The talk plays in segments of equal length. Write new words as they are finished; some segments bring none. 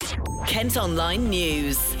Kent Online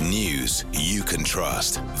News. News you can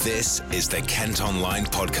trust. This is the Kent Online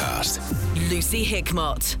Podcast. Lucy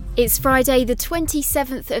Hickmott. It's Friday the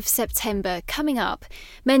 27th of September. Coming up,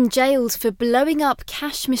 men jailed for blowing up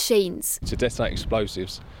cash machines. To detonate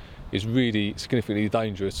explosives is really significantly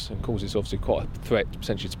dangerous and causes obviously quite a threat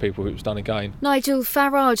potentially to people if it was done again. Nigel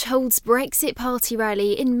Farage holds Brexit Party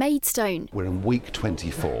rally in Maidstone. We're in week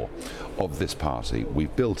 24 of this party.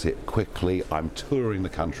 We've built it quickly. I'm touring the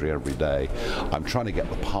country every day. I'm trying to get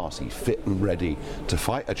the party fit and ready to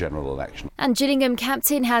fight a general election. And Gillingham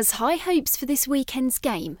captain has high hopes for this weekend's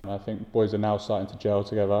game. I think boys are now starting to gel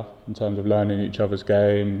together in terms of learning each other's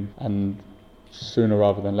game, and sooner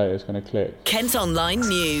rather than later it's going to click. Kent Online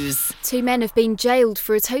News. 2 men have been jailed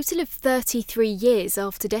for a total of 33 years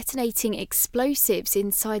after detonating explosives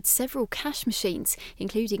inside several cash machines,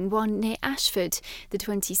 including one near Ashford. The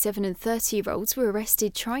 27 and 30-year-olds were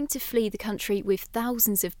arrested trying to flee the country with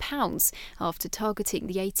thousands of pounds after targeting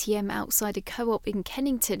the ATM outside a co-op in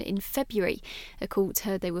Kennington in February. A court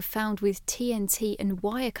heard they were found with TNT and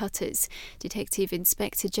wire cutters. Detective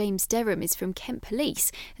Inspector James Derham is from Kent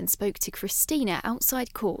Police and spoke to Christine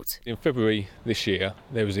outside court. In February this year,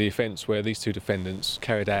 there was the offence where these two defendants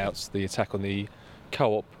carried out the attack on the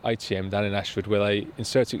co-op ATM down in Ashford, where they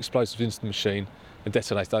inserted explosives into the machine and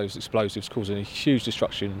detonated those explosives, causing a huge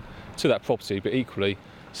destruction to that property, but equally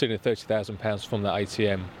stealing £30,000 from that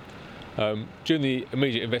ATM. During the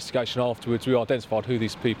immediate investigation afterwards, we identified who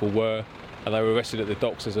these people were, and they were arrested at the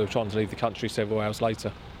docks as they were trying to leave the country several hours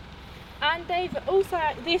later. And they've also,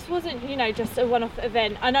 this wasn't, just a one-off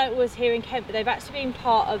event. I know it was here in Kent, but they've actually been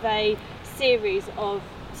part of a series of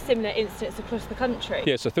similar incidents across the country.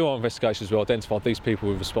 Yeah, so through our investigations, we identified these people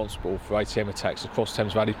who were responsible for ATM attacks across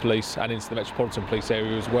Thames Valley Police and into the Metropolitan Police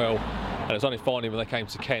area as well. And it was only finally when they came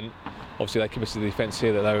to Kent, obviously they committed the offence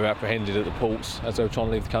here, that they were apprehended at the ports as they were trying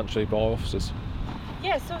to leave the country by our officers.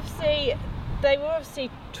 Yes, obviously they were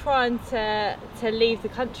trying to leave the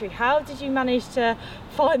country. How did you manage to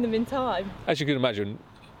find them in time? As you can imagine,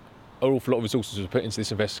 an awful lot of resources were put into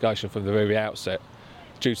this investigation from the very outset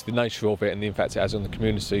due to the nature of it and the impact it has on the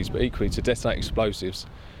communities, but equally to detonate explosives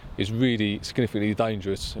is really significantly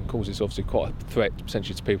dangerous and causes obviously quite a threat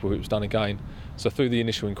potentially to people if it was done again. So through the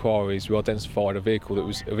initial inquiries, we identified a vehicle that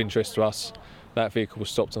was of interest to us. That vehicle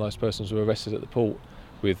was stopped and those persons were arrested at the port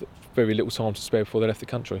with very little time to spare before they left the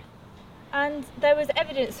country. And there was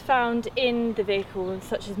evidence found in the vehicle,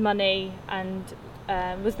 such as money, and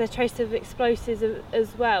was there trace of explosives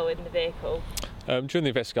as well in the vehicle? During the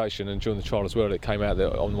investigation and during the trial as well, it came out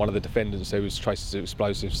that on one of the defendants there was traces of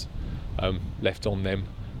explosives left on them,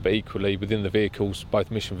 but equally within the vehicles, both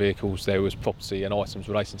mission vehicles, there was property and items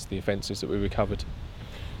relating to the offences that we recovered.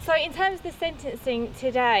 So in terms of the sentencing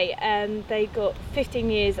today, they got 15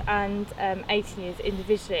 years and 18 years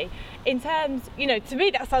individually. In terms, to me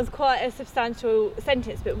that sounds quite a substantial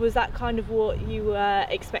sentence, but was that kind of what you were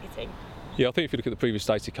expecting? Yeah, I think if you look at the previous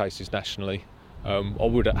stated cases nationally, I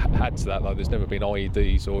would add to that though, there's never been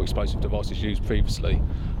IEDs or explosive devices used previously,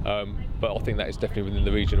 but I think that is definitely within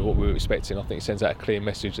the region of what we were expecting. I think it sends out a clear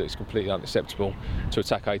message that it's completely unacceptable to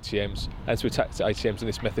attack ATMs, and to attack ATMs in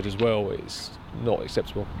this method as well is not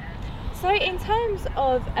acceptable. So in terms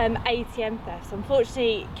of ATM thefts,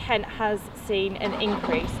 unfortunately Kent has seen an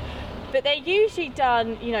increase, but they're usually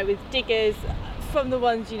done, with diggers. From the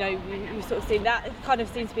ones, you've sort of seen, that kind of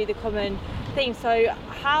seems to be the common theme. So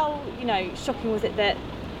how, shocking was it that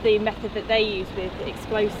the method that they use with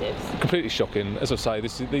explosives? Completely shocking. As I say,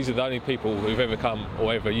 these are the only people who've ever come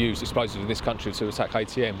or ever used explosives in this country to attack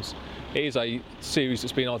ATMs. It is a series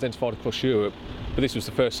that's been identified across Europe, but this was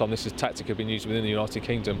the first time this tactic had been used within the United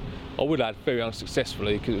Kingdom. I would add very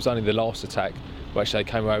unsuccessfully, because it was only the last attack where actually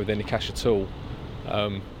they came away with any cash at all.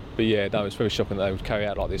 But yeah, no, it's very shocking that they would carry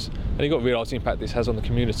out like this. And you've got to realise the impact this has on the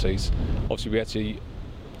communities. Obviously, we had to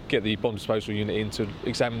get the bomb disposal unit in to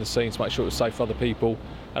examine the scene to make sure it was safe for other people.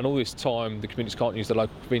 And all this time, the communities can't use the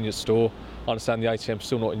local convenience store. I understand the ATM's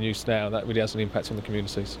still not in use now, and that really has an impact on the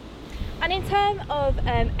communities. And in terms of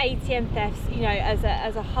ATM thefts,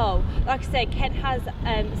 as a whole, like I said, Kent has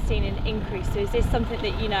seen an increase. So is this something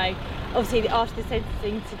that, obviously after the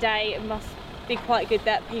sentencing today, it must be quite good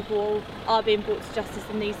that people are being brought to justice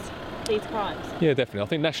in these crimes? Yeah, definitely. I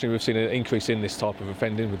think nationally we've seen an increase in this type of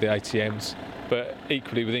offending with the ATMs, but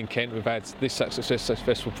equally within Kent we've had this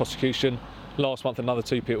successful prosecution. Last month another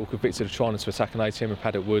 2 people convicted of trying to attack an ATM in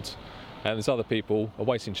Paddock Wood. and there's other people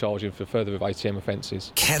awaiting charging for further ATM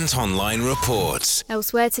offences. Kent Online reports.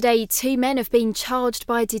 Elsewhere today, 2 men have been charged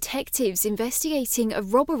by detectives investigating a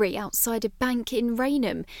robbery outside a bank in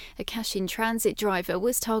Rainham. A cash-in-transit driver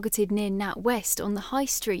was targeted near NatWest on the High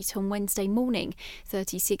Street on Wednesday morning.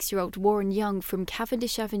 36-year-old Warren Young from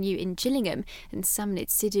Cavendish Avenue in Gillingham and Samnit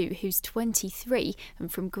Sidhu, who's 23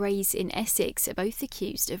 and from Grays in Essex, are both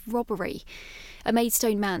accused of robbery. A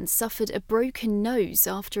Maidstone man suffered a broken nose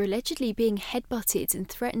after allegedly being headbutted and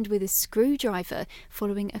threatened with a screwdriver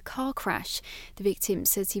following a car crash. The victim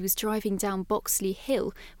says he was driving down Boxley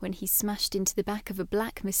Hill when he smashed into the back of a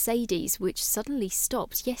black Mercedes, which suddenly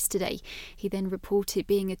stopped yesterday. He then reported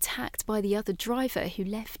being attacked by the other driver who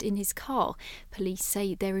left in his car. Police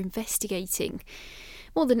say they're investigating.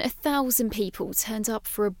 More than 1,000 people turned up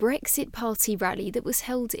for a Brexit Party rally that was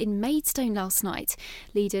held in Maidstone last night.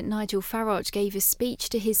 Leader Nigel Farage gave a speech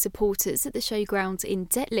to his supporters at the showground in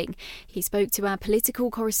Detling. He spoke to our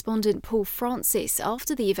political correspondent Paul Francis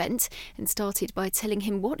after the event and started by telling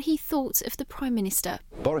him what he thought of the Prime Minister.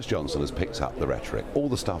 Boris Johnson has picked up the rhetoric. All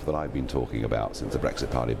the stuff that I've been talking about since the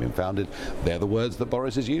Brexit Party had been founded, they're the words that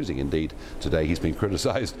Boris is using. Indeed, today he's been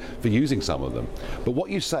criticised for using some of them. But what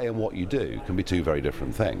you say and what you do can be two very different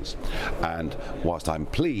things. And whilst I'm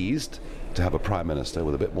pleased to have a Prime Minister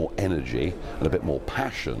with a bit more energy and a bit more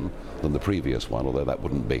passion than the previous one, although that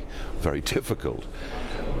wouldn't be very difficult,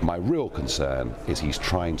 my real concern is he's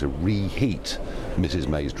trying to reheat Mrs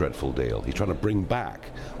May's dreadful deal. He's trying to bring back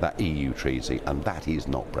that EU treaty, and that is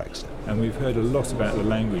not Brexit. And we've heard a lot about the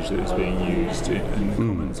language that is being used in the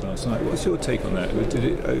Commons last night. What's your take on that? Did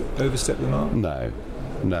it overstep the mark? No.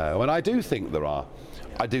 And I do think there are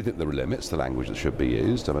limits to language that should be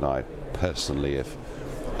used. I mean, I personally, if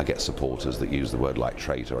I get supporters that use the word like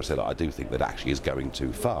traitor, I say, I do think that actually is going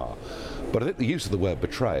too far. But I think the use of the word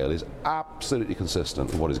betrayal is absolutely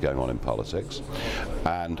consistent with what is going on in politics.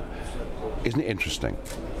 And isn't it interesting?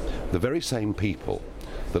 The very same people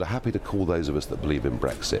that are happy to call those of us that believe in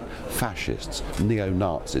Brexit fascists,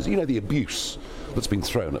 neo-Nazis, the abuse that's been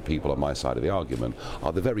thrown at people on my side of the argument,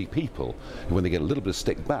 are the very people who, when they get a little bit of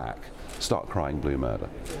stick back, start crying blue murder.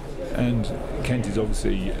 And Kent is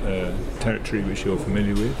obviously territory which you're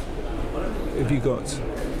familiar with. Have you got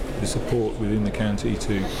the support within the county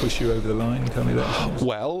to push you over the line come elections?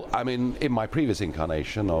 Well, I mean, in my previous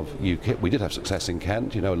incarnation of UKIP, we did have success in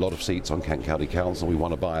Kent, a lot of seats on Kent County Council. We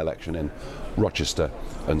won a by-election in Rochester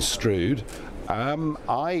and Strood. Do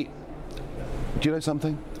you know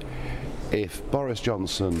something? If Boris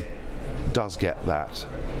Johnson does get that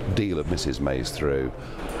deal of Mrs May's through,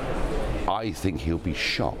 I think he'll be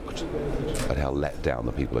shocked at how let down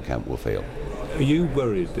the people of Kent will feel. Are you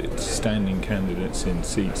worried that standing candidates in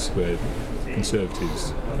seats where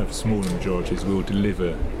Conservatives have smaller majorities will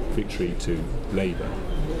deliver victory to Labour?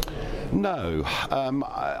 No.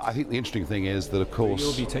 I think the interesting thing is that, of course...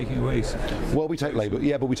 You'll be taking away... Well, we take Labour...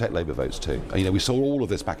 Yeah, but we take Labour votes too. We saw all of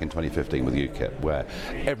this back in 2015 with UKIP, where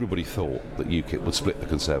everybody thought that UKIP would split the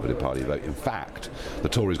Conservative Party vote. In fact, the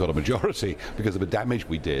Tories got a majority because of the damage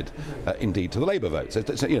we did, indeed, to the Labour vote. So,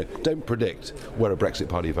 don't predict where a Brexit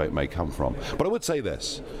Party vote may come from. But I would say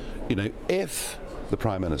this, if the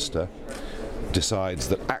Prime Minister decides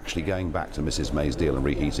that actually going back to Mrs May's deal and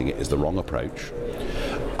reheating it is the wrong approach,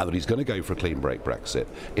 and that he's going to go for a clean break Brexit,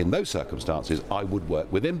 in those circumstances I would work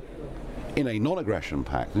with him in a non-aggression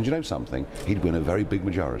pact, and you know something, he'd win a very big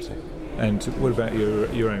majority. And what about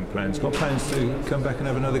your own plans? Got plans to come back and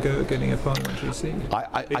have another go at getting a parliamentary seat?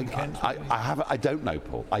 I don't know,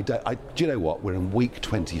 Paul. Do you know what? We're in week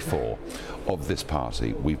 24 of this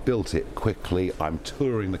party. We've built it quickly. I'm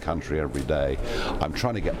touring the country every day. I'm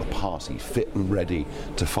trying to get the party fit and ready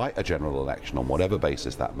to fight a general election on whatever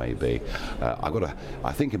basis that may be. I've got to,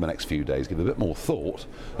 I think in the next few days, give a bit more thought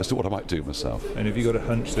as to what I might do myself. And have you got a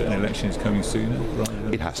hunch that an election is coming sooner?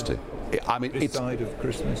 It has to. This side of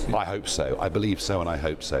Christmas? I hope so. I believe so, and I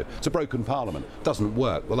hope so. It's a broken parliament. Doesn't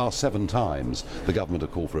work. The last 7 times the government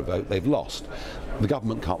have called for a vote, they've lost. The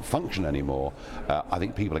government can't function anymore. I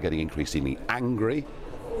think people are getting increasingly angry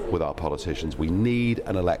with our politicians. We need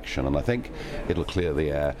an election, and I think it'll clear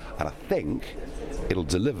the air, and I think it'll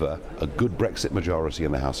deliver a good Brexit majority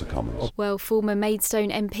in the House of Commons. Well, former Maidstone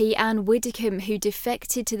MP Anne Widdecombe, who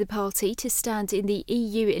defected to the party to stand in the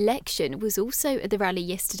EU election, was also at the rally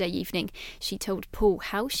yesterday evening. She told Paul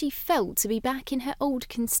how she felt to be back in her old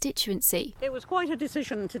constituency. It was quite a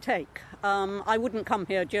decision to take. I wouldn't come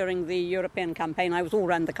here during the European campaign. I was all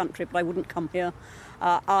around the country, but I wouldn't come here.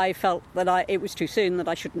 I felt that it was too soon, that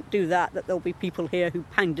I shouldn't do that, that there'll be people here who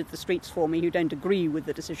pounded the streets for me who don't agree with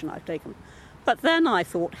the decision I've taken. But then I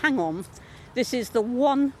thought, hang on, this is the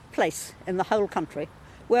one place in the whole country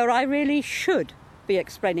where I really should be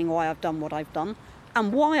explaining why I've done what I've done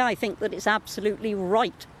and why I think that it's absolutely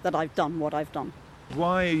right that I've done what I've done.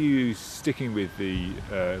 Why are you sticking with the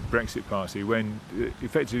Brexit Party when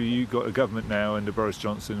effectively you've got a government now under Boris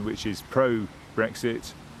Johnson which is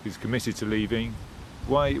pro-Brexit, is committed to leaving?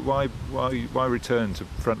 Why return to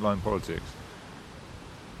frontline politics?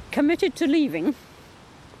 Committed to leaving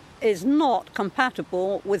is not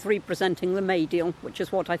compatible with representing the May deal, which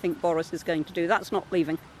is what I think Boris is going to do. That's not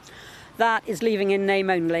leaving. That is leaving in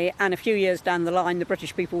name only, and a few years down the line the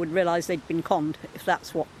British people would realise they'd been conned if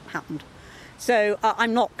that's what happened. So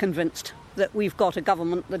I'm not convinced that we've got a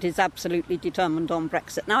government that is absolutely determined on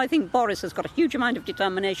Brexit. Now, I think Boris has got a huge amount of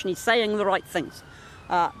determination. He's saying the right things,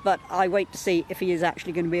 but I wait to see if he is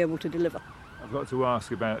actually going to be able to deliver. I've got to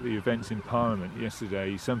ask about the events in Parliament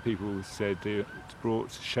yesterday. Some people said it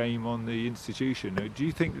brought shame on the institution. Do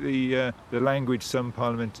you think the language some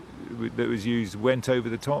Parliament that was used went over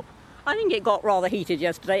the top? I think it got rather heated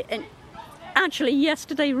yesterday. And actually,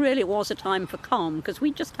 yesterday really was a time for calm, because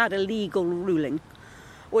we just had a legal ruling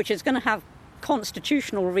which is going to have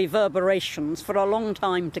constitutional reverberations for a long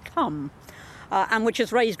time to come, and which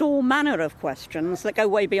has raised all manner of questions that go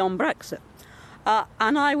way beyond Brexit.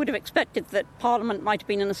 And I would have expected that Parliament might have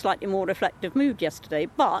been in a slightly more reflective mood yesterday,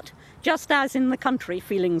 but just as in the country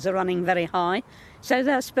feelings are running very high, so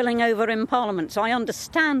they're spilling over in Parliament. So I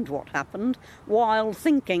understand what happened, while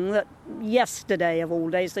thinking that yesterday, of all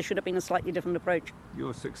days, there should have been a slightly different approach.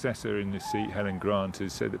 Your successor in this seat, Helen Grant,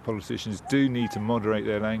 has said that politicians do need to moderate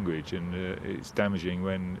their language, and it's damaging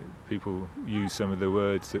when people use some of the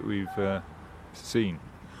words that we've seen.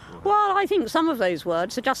 Well, I think some of those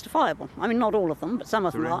words are justifiable. I mean, not all of them, but some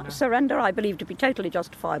of them are. Surrender, I believe to be totally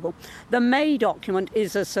justifiable. The May document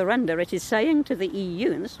is a surrender. It is saying to the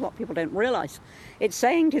EU, and this is what people don't realise, it's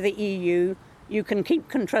saying to the EU, you can keep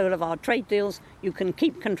control of our trade deals, you can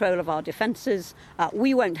keep control of our defences,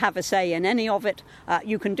 we won't have a say in any of it,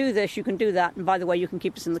 you can do this, you can do that, and by the way, you can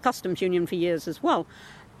keep us in the customs union for years as well.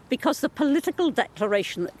 Because the political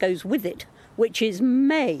declaration that goes with it, which is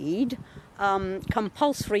made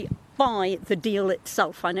compulsory by the deal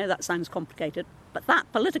itself. I know that sounds complicated, but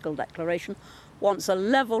that political declaration wants a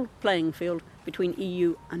level playing field between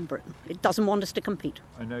EU and Britain. It doesn't want us to compete.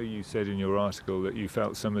 I know you said in your article that you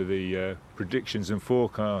felt some of the predictions and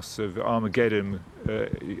forecasts of Armageddon,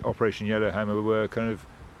 Operation Yellowhammer, were kind of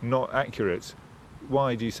not accurate.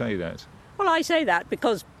 Why do you say that? Well, I say that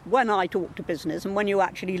because when I talk to business, and when you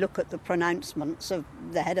actually look at the pronouncements of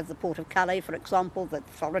the head of the Port of Calais, for example, the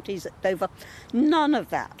authorities at Dover, none of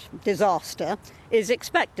that disaster is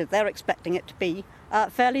expected. They're expecting it to be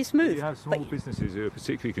fairly smooth. You have small businesses who are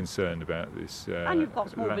particularly concerned about this. And you've got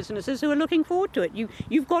small businesses who are looking forward to it.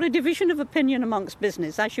 You've got a division of opinion amongst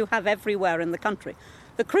business, as you have everywhere in the country.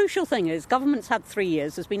 The crucial thing is government's had 3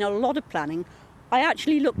 years. There's been a lot of planning. I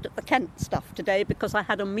actually looked at the Kent stuff today because I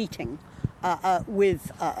had a meeting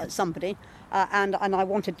with somebody, and I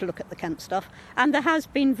wanted to look at the Kent stuff. And there has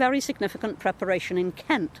been very significant preparation in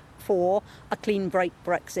Kent for a clean break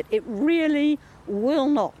Brexit. It really will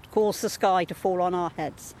not cause the sky to fall on our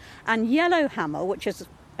heads. And Yellowhammer, which has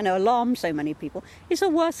alarmed so many people, is a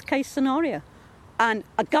worst case scenario. And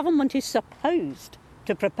a government is supposed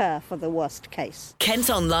to prepare for the worst case. Kent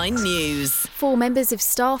Online News. 4 members of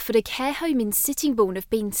staff at a care home in Sittingbourne have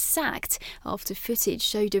been sacked after footage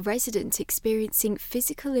showed a resident experiencing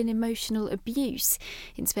physical and emotional abuse.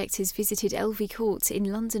 Inspectors visited Elvie Court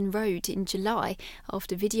in London Road in July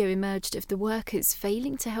after video emerged of the workers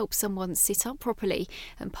failing to help someone sit up properly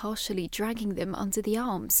and partially dragging them under the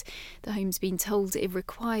arms. The home's been told it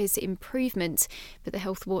requires improvement, but the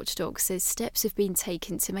health watchdog says steps have been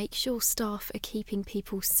taken to make sure staff are keeping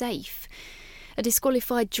people safe. A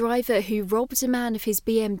disqualified driver who robbed a man of his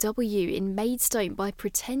BMW in Maidstone by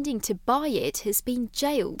pretending to buy it has been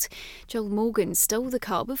jailed. Joel Morgan stole the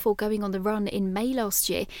car before going on the run in May last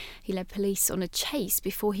year. He led police on a chase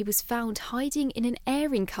before he was found hiding in an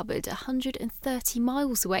airing cupboard 130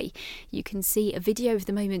 miles away. You can see a video of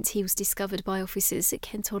the moment he was discovered by officers at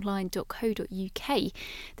kentonline.co.uk.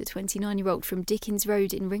 The 29-year-old from Dickens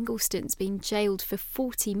Road in Ringlestone's been jailed for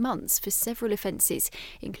 40 months for several offences,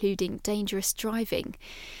 including dangerous driving.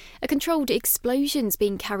 A controlled explosion's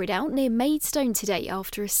been carried out near Maidstone today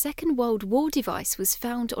after a Second World War device was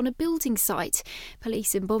found on a building site.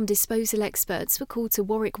 Police and bomb disposal experts were called to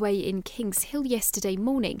Warwick Way in Kings Hill yesterday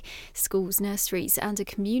morning. Schools, nurseries and a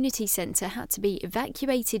community centre had to be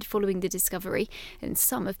evacuated following the discovery, and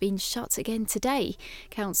some have been shut again today.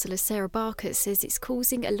 Councillor Sarah Barker says it's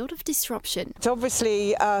causing a lot of disruption. It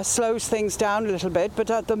obviously slows things down a little bit,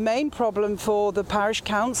 but the main problem for the parish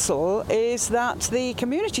council is that the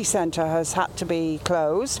community centre has had to be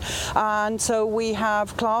closed, and so we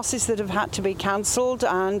have classes that have had to be cancelled,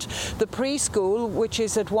 and the preschool, which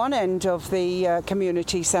is at one end of the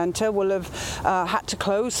community centre, will have had to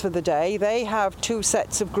close for the day. They have 2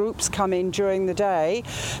 sets of groups come in during the day,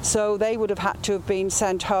 so they would have had to have been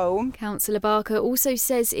sent home. Councillor Barker also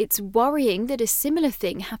says it's worrying that a similar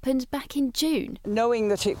thing happened back in June. Knowing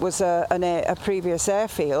that it was a previous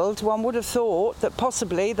airfield, one would have thought that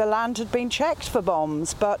possibly the land had been checked for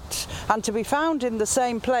bombs, and to be found in the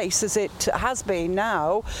same place as it has been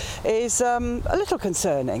now is a little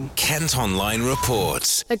concerning. Kent Online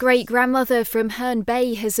reports. A great-grandmother from Herne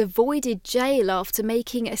Bay has avoided jail after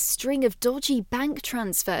making a string of dodgy bank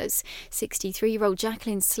transfers. 63-year-old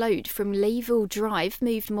Jacqueline Sloat from Layville Drive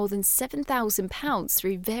moved more than £7,000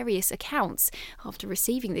 through various accounts after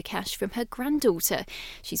receiving the cash from her granddaughter.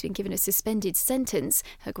 She's been given a suspended sentence.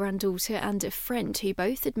 Her granddaughter and a friend, who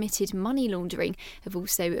both admitted money laundering, have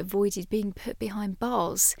also avoided being put behind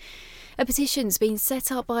bars. A petition's been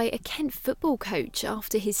set up by a Kent football coach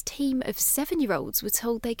after his team of 7-year-olds were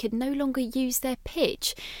told they could no longer use their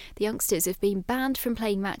pitch. The youngsters have been banned from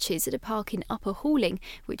playing matches at a park in Upper Halling,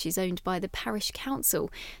 which is owned by the parish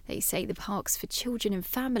council. They say the park's for children and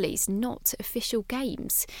families, not official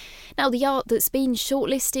games. Now, the art that's been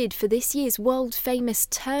shortlisted for this year's world-famous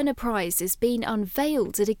Turner Prize has been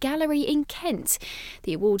unveiled at a gallery in Kent.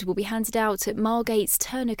 The award will be handed out at Margate's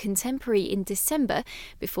Turner Contemporary in December.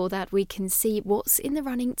 Before that, we can see what's in the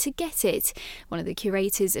running to get it. One of the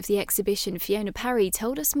curators of the exhibition, Fiona Parry,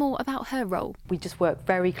 told us more about her role. We just work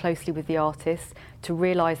very closely with the artists to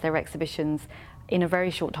realise their exhibitions in a very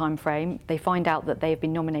short time frame. They find out that they have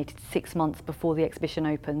been nominated 6 months before the exhibition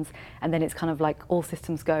opens, and then it's kind of like all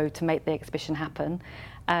systems go to make the exhibition happen.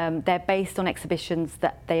 They're based on exhibitions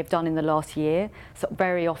that they have done in the last year, so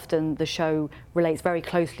very often the show relates very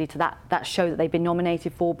closely to that show that they've been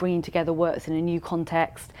nominated for, bringing together works in a new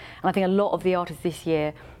context. And I think a lot of the artists this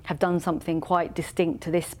year have done something quite distinct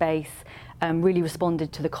to this space, really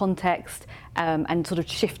responded to the context, and sort of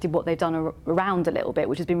shifted what they've done around a little bit,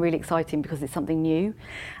 which has been really exciting because it's something new.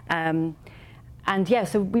 And yeah,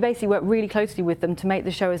 so we basically work really closely with them to make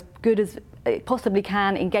the show as good as it possibly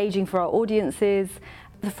can, engaging for our audiences.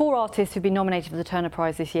 The 4 artists who've been nominated for the Turner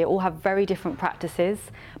Prize this year all have very different practices,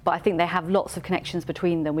 but I think they have lots of connections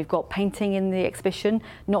between them. We've got painting in the exhibition,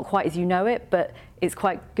 not quite as you know it, but it's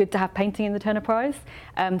quite good to have painting in the Turner Prize.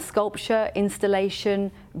 Sculpture,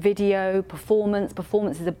 installation, video, performance.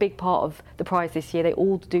 Performance is a big part of the prize this year. They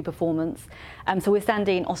all do performance. So we're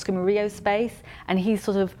standing in Oscar Murillo's space, and he's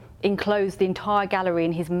sort of enclosed the entire gallery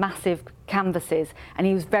in his massive canvases, and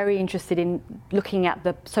he was very interested in looking at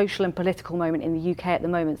the social and political moment in the UK at the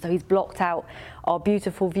moment. So he's blocked out our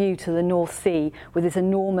beautiful view to the North Sea with this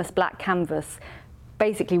enormous black canvas,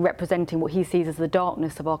 basically representing what he sees as the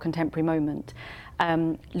darkness of our contemporary moment.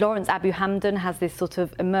 Lawrence Abu Hamdan has this sort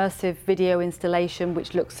of immersive video installation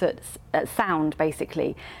which looks at sound,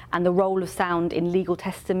 basically, and the role of sound in legal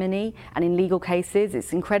testimony and in legal cases.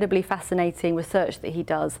 It's incredibly fascinating research that he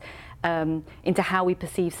does into how we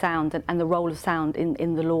perceive sound and the role of sound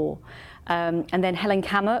in the law. And then Helen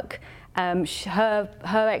Cammock,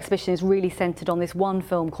 her exhibition is really centred on this one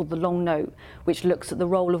film called The Long Note, which looks at the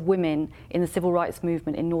role of women in the civil rights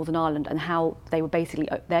movement in Northern Ireland and how they were basically,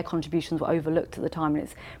 their contributions were overlooked at the time, and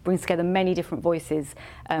it brings together many different voices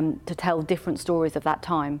to tell different stories of that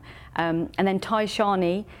time. And then Ty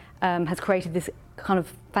Sharney has created this kind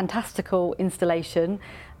of fantastical installation,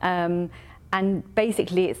 and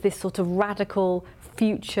basically it's this sort of radical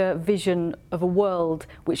future vision of a world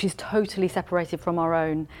which is totally separated from our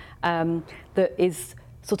own, that is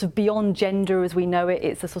sort of beyond gender as we know it.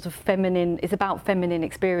 It's a sort of feminine, it's about feminine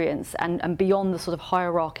experience and beyond the sort of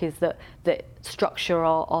hierarchies that structure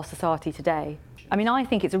our society today. I mean, I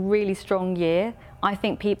think it's a really strong year. I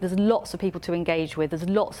think there's lots of people to engage with. There's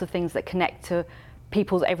lots of things that connect to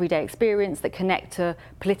people's everyday experience, that connect to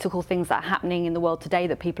political things that are happening in the world today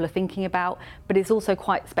that people are thinking about, but it's also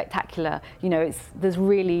quite spectacular. You know, there's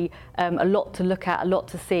really a lot to look at, a lot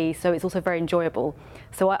to see, so it's also very enjoyable.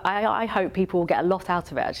 So I hope people will get a lot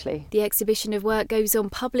out of it, actually. The exhibition of work goes on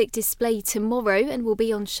public display tomorrow and will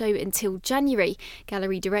be on show until January.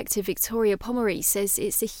 Gallery Director Victoria Pomeroy says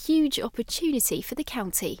it's a huge opportunity for the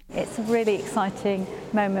county. It's a really exciting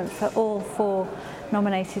moment for all 4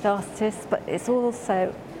 nominated artists, but it's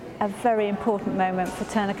also a very important moment for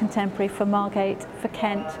Turner Contemporary, for Margate, for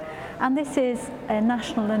Kent, and this is a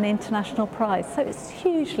national and international prize, so it's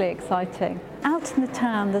hugely exciting. Out in the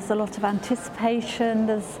town there's a lot of anticipation,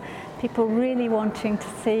 there's people really wanting to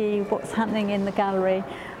see what's happening in the gallery,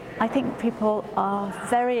 I think people are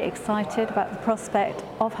very excited about the prospect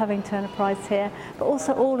of having Turner Prize here, but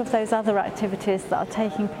also all of those other activities that are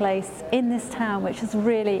taking place in this town which has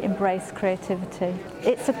really embraced creativity.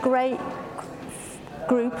 It's a great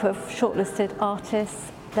group of shortlisted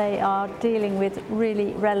artists. They are dealing with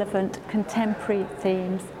really relevant contemporary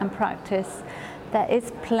themes and practice. There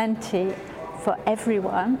is plenty for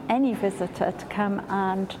everyone, any visitor, to come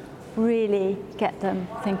and really get them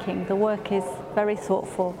thinking. The work is very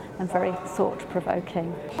thoughtful and very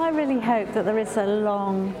thought-provoking. I really hope that there is a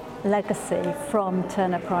long legacy from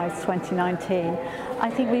Turner Prize 2019. I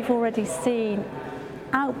think we've already seen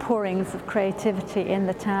outpourings of creativity in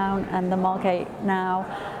the town and the Margate Now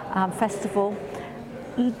festival.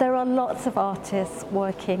 There are lots of artists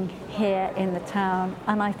working here in the town,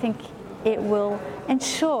 and I think it will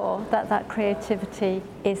ensure that that creativity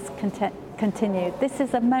is continued. This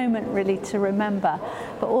is a moment really to remember,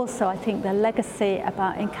 but also I think the legacy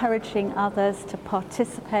about encouraging others to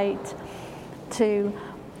participate, to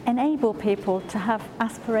enable people to have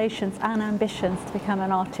aspirations and ambitions to become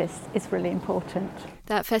an artist is really important.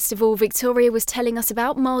 That festival Victoria was telling us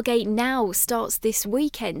about, Margate Now, starts this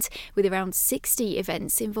weekend with around 60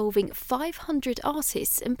 events involving 500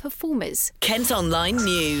 artists and performers. Kent Online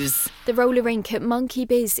News. The roller rink at Monkey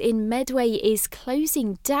Biz in Medway is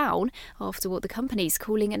closing down after what the company's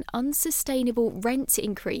calling an unsustainable rent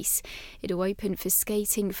increase. It'll open for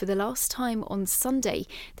skating for the last time on Sunday.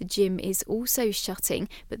 The gym is also shutting,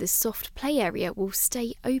 but the soft play area will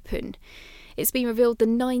stay open. It's been revealed the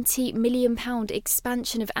 £90 million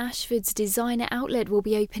expansion of Ashford's designer outlet will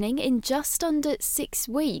be opening in just under 6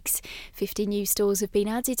 weeks. 50 new stores have been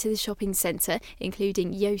added to the shopping centre,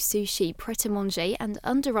 including Yo Sushi, Pret A Manger and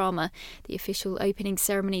Under Armour. The official opening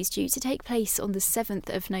ceremony is due to take place on the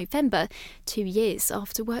 7th of November, 2 years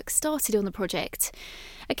after work started on the project.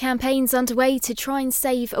 A campaign's underway to try and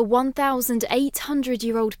save a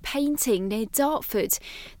 1,800-year-old painting near Dartford.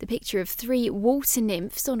 The picture of 3 water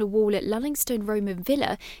nymphs on a wall at Lullingstone Roman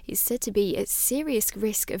Villa is said to be at serious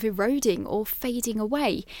risk of eroding or fading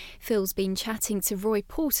away. Phil's been chatting to Roy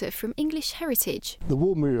Porter from English Heritage. The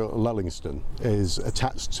wall mural at Lullingstone is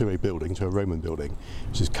attached to a building, to a Roman building,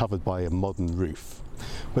 which is covered by a modern roof.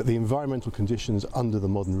 But the environmental conditions under the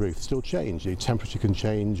modern roof still change. The temperature can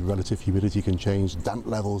change, relative humidity can change, damp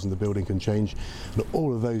levels in the building can change, and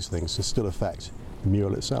all of those things still affect the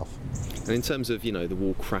mural itself. And in terms of, the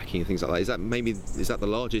wall cracking and things like that, is that the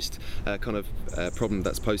largest problem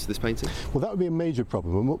that's posed to this painting? Well, that would be a major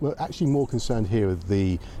problem. We're actually more concerned here with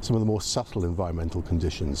some of the more subtle environmental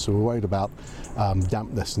conditions. So we're worried about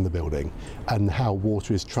dampness in the building and how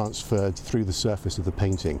water is transferred through the surface of the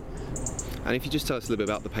painting. And if you just tell us a little bit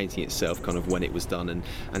about the painting itself, kind of when it was done and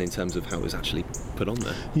in terms of how it was actually put on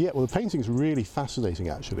there. Yeah, well, the painting's really fascinating,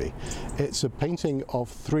 actually. It's a painting of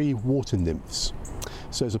 3 water nymphs.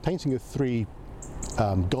 So it's a painting of 3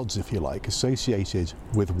 gods, if you like, associated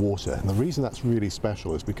with water. And the reason that's really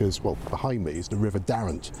special is because, well, behind me is the River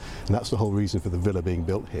Darrant, and that's the whole reason for the villa being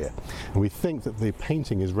built here. And we think that the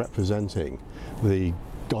painting is representing the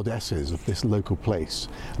goddesses of this local place,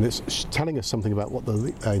 and it's telling us something about what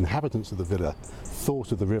the inhabitants of the villa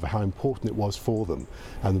thought of the river, how important it was for them,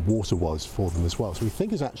 and the water was for them as well. So we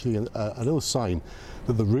think it's actually a little sign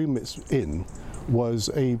that the room it's in was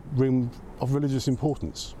a room of religious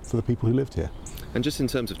importance for the people who lived here. And just in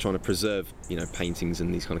terms of trying to preserve, paintings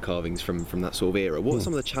and these kind of carvings from that sort of era, what are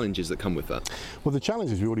some of the challenges that come with that? Well, the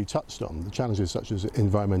challenges we already touched on, the challenges such as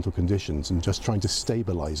environmental conditions and just trying to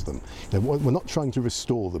stabilise them. We're not trying to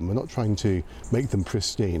restore them, we're not trying to make them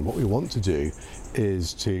pristine. What we want to do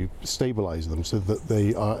is to stabilise them so that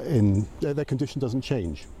their condition doesn't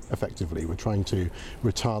change effectively. We're trying to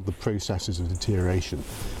retard the processes of deterioration.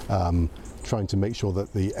 Trying to make sure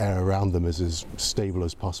that the air around them is as stable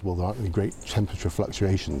as possible. There aren't any great temperature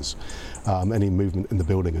fluctuations, any movement in the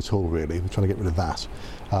building at all, really. We're trying to get rid of that.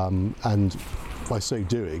 And by so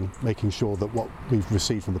doing, making sure that what we've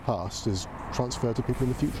received from the past is transferred to people in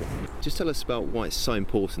the future. Just tell us about why it's so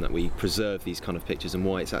important that we preserve these kind of pictures and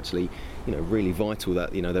why it's actually, really vital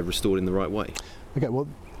that, they're restored in the right way. Okay, well,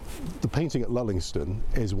 the painting at Lullingstone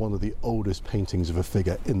is one of the oldest paintings of a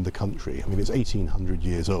figure in the country. I mean, it's 1800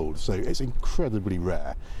 years old, so it's incredibly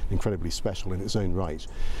rare, incredibly special in its own right.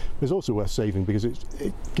 But it's also worth saving because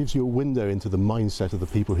it gives you a window into the mindset of the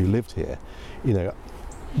people who lived here.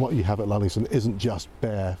 What you have at Lullingstone isn't just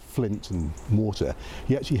bare flint and mortar.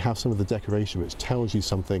 You actually have some of the decoration which tells you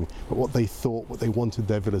something about what they thought, what they wanted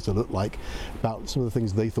their villa to look like, about some of the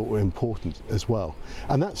things they thought were important as well.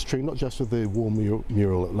 And that's true not just for the wall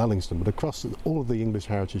mural at Lullingstone, but across all of the English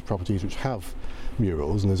heritage properties which have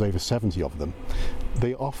murals, and there's over 70 of them.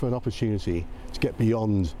 They offer an opportunity to get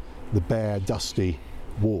beyond the bare, dusty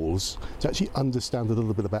walls, to actually understand a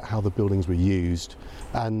little bit about how the buildings were used,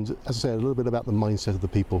 and, as I say, a little bit about the mindset of the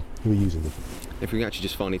people who are using them. If we can actually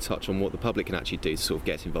just finally touch on what the public can actually do to sort of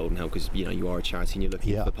get involved and help, because you are a charity and you're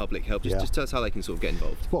looking for public help, just tell us how they can sort of get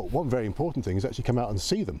involved. Well, one very important thing is actually come out and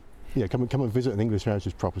see them. Come and visit an English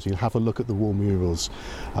heritage property and have a look at the wall murals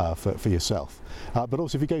for yourself. But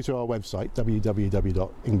also, if you go to our website,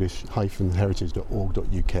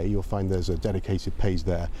 www.english-heritage.org.uk, you'll find there's a dedicated page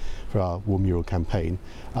there for our wall mural campaign,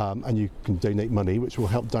 and you can donate money, which will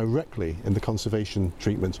help directly in the conservation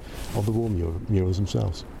treatment of the wall murals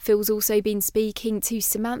themselves. Phil's also been speaking to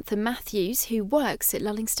Samantha Matthews, who works at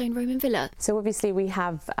Lullingstone Roman Villa. So obviously we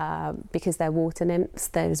have, because they're water nymphs,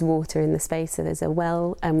 there's water in the space, so there's a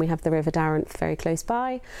well, and we have the River Darenth very close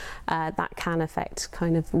by. That can affect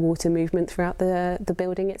kind of water movement throughout the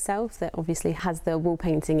building itself, that obviously has the wall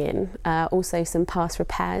painting in. Also some past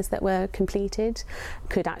repairs that were completed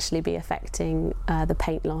could actually be affecting the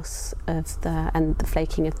paint loss and the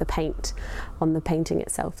flaking of the paint on the painting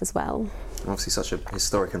itself as well. Obviously such a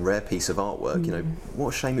historic and rare piece of artwork, what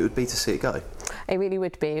a shame it would be to see it go. It really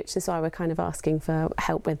would be, which is why we're kind of asking for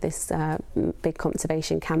help with this big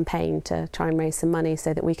conservation campaign to try and raise some money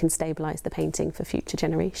so that we can stabilise the painting for future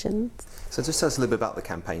generations. So just tell us a little bit about the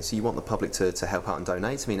campaign. So you want the public to help out and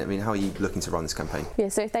donate? I mean, how are you looking to run this campaign? Yeah,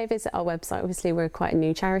 so if they visit our website, obviously we're quite a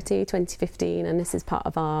new charity, 2015, and this is part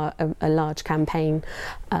of a large campaign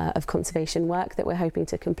of conservation work that we're hoping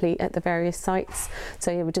to complete at the various sites.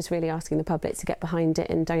 So yeah, we're just really asking the public to get behind it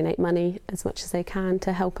and donate money as much as they can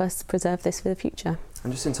to help us preserve this for the future.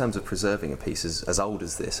 And just in terms of preserving a piece as old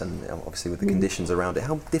as this, and obviously with the conditions around it,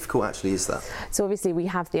 how difficult actually is that? So obviously we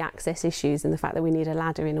have the access issues and the fact that we need a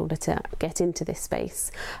ladder in order to get into this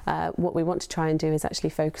space. What we want to try and do is actually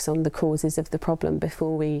focus on the causes of the problem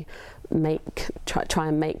before we try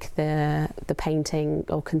and make the painting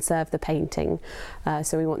or conserve the painting.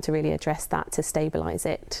 So we want to really address that to stabilise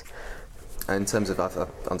it. In terms of, I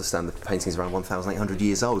understand the painting is around 1,800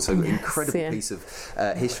 years old, so incredible piece of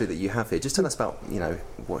history that you have here. Just tell us about,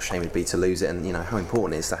 what a shame it'd be to lose it, and how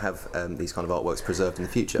important it is to have these kind of artworks preserved in the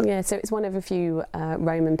future. Yeah, so it's one of a few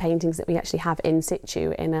Roman paintings that we actually have in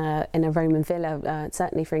situ in a Roman villa,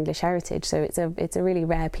 certainly for English heritage. So it's a really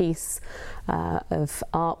rare piece of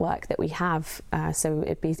artwork that we have. So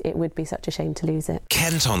it would be such a shame to lose it.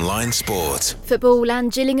 Kent Online Sport. Football,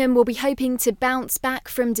 and Gillingham will be hoping to bounce back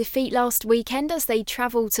from defeat last weekend as they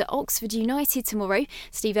travel to Oxford United tomorrow.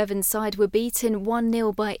 Steve Evans' side were beaten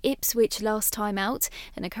 1-0 by Ipswich last time out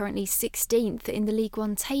and are currently 16th in the League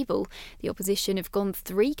One table. The opposition have gone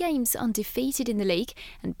 3 games undefeated in the league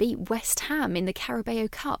and beat West Ham in the Carabao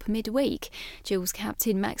Cup midweek. Gills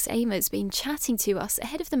captain Max Amer's been chatting to us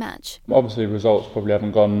ahead of the match. Obviously results probably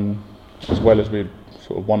haven't gone as well as we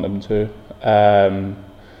sort of want them to, but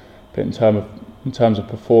in terms of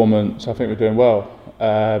performance, I think we're doing well.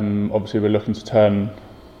 Obviously we're looking to turn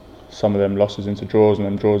some of them losses into draws and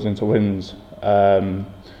then draws into wins, and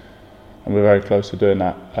we're very close to doing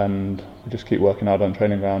that, and we just keep working hard on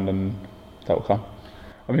training ground and that will come.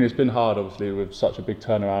 I mean, it's been hard obviously with such a big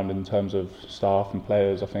turnaround in terms of staff and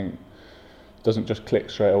players. I think it doesn't just click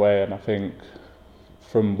straight away, and I think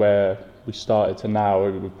from where we started to now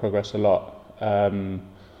we've progressed a lot. So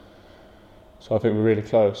I think we're really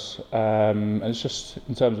close, and it's just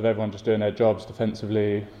in terms of everyone just doing their jobs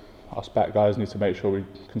defensively. Us back guys need to make sure we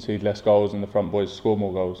concede less goals and the front boys score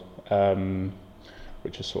more goals,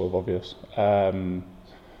 which is sort of obvious.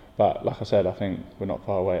 But like I said, I think we're not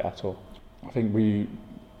far away at all. I think we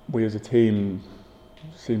as a team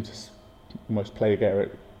seem to almost play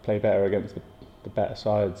better against the better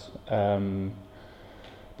sides.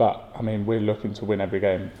 But I mean, we're looking to win every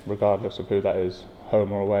game, regardless of who that is,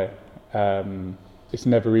 home or away. It's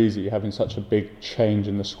never easy having such a big change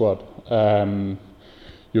in the squad.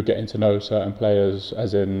 You're getting to know certain players,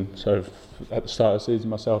 as in, so at the start of the season,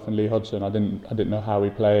 myself and Lee Hodgson, I didn't know how he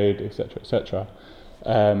played, etc., etc.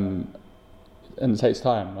 And it takes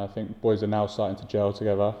time. I think boys are now starting to gel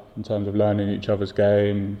together in terms of learning each other's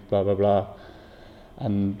game, blah blah blah.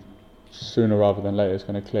 And sooner rather than later, it's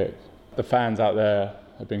going to click. The fans out there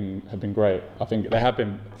have been great. I think they have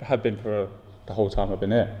been for the whole time I've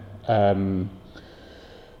been here.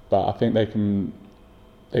 But I think they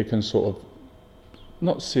can sort of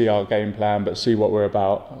not see our game plan, but see what we're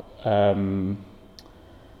about. And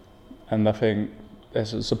I think they're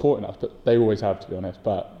supporting us, but they always have, to be honest.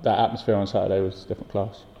 But that atmosphere on Saturday was different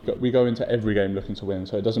class. We go into every game looking to win,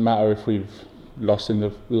 so it doesn't matter if we've lost in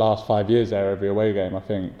the last 5 years there every away game. I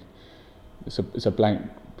think it's a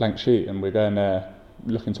blank sheet, and we're going there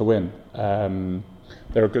looking to win.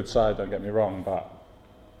 They're a good side, don't get me wrong, but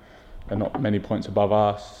they're not many points above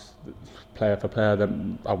us. player for player,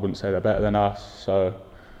 I wouldn't say they're better than us, so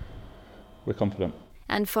we're confident.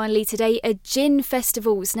 And finally today, a gin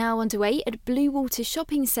festival is now underway at Bluewater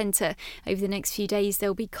Shopping Centre. Over the next few days,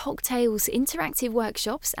 there'll be cocktails, interactive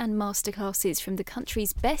workshops and masterclasses from the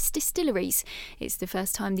country's best distilleries. It's the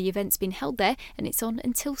first time the event's been held there, and it's on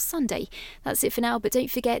until Sunday. That's it for now, but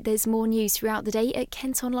don't forget there's more news throughout the day at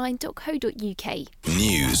kentonline.co.uk.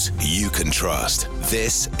 News you can trust.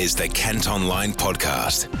 This is the Kent Online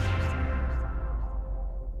Podcast.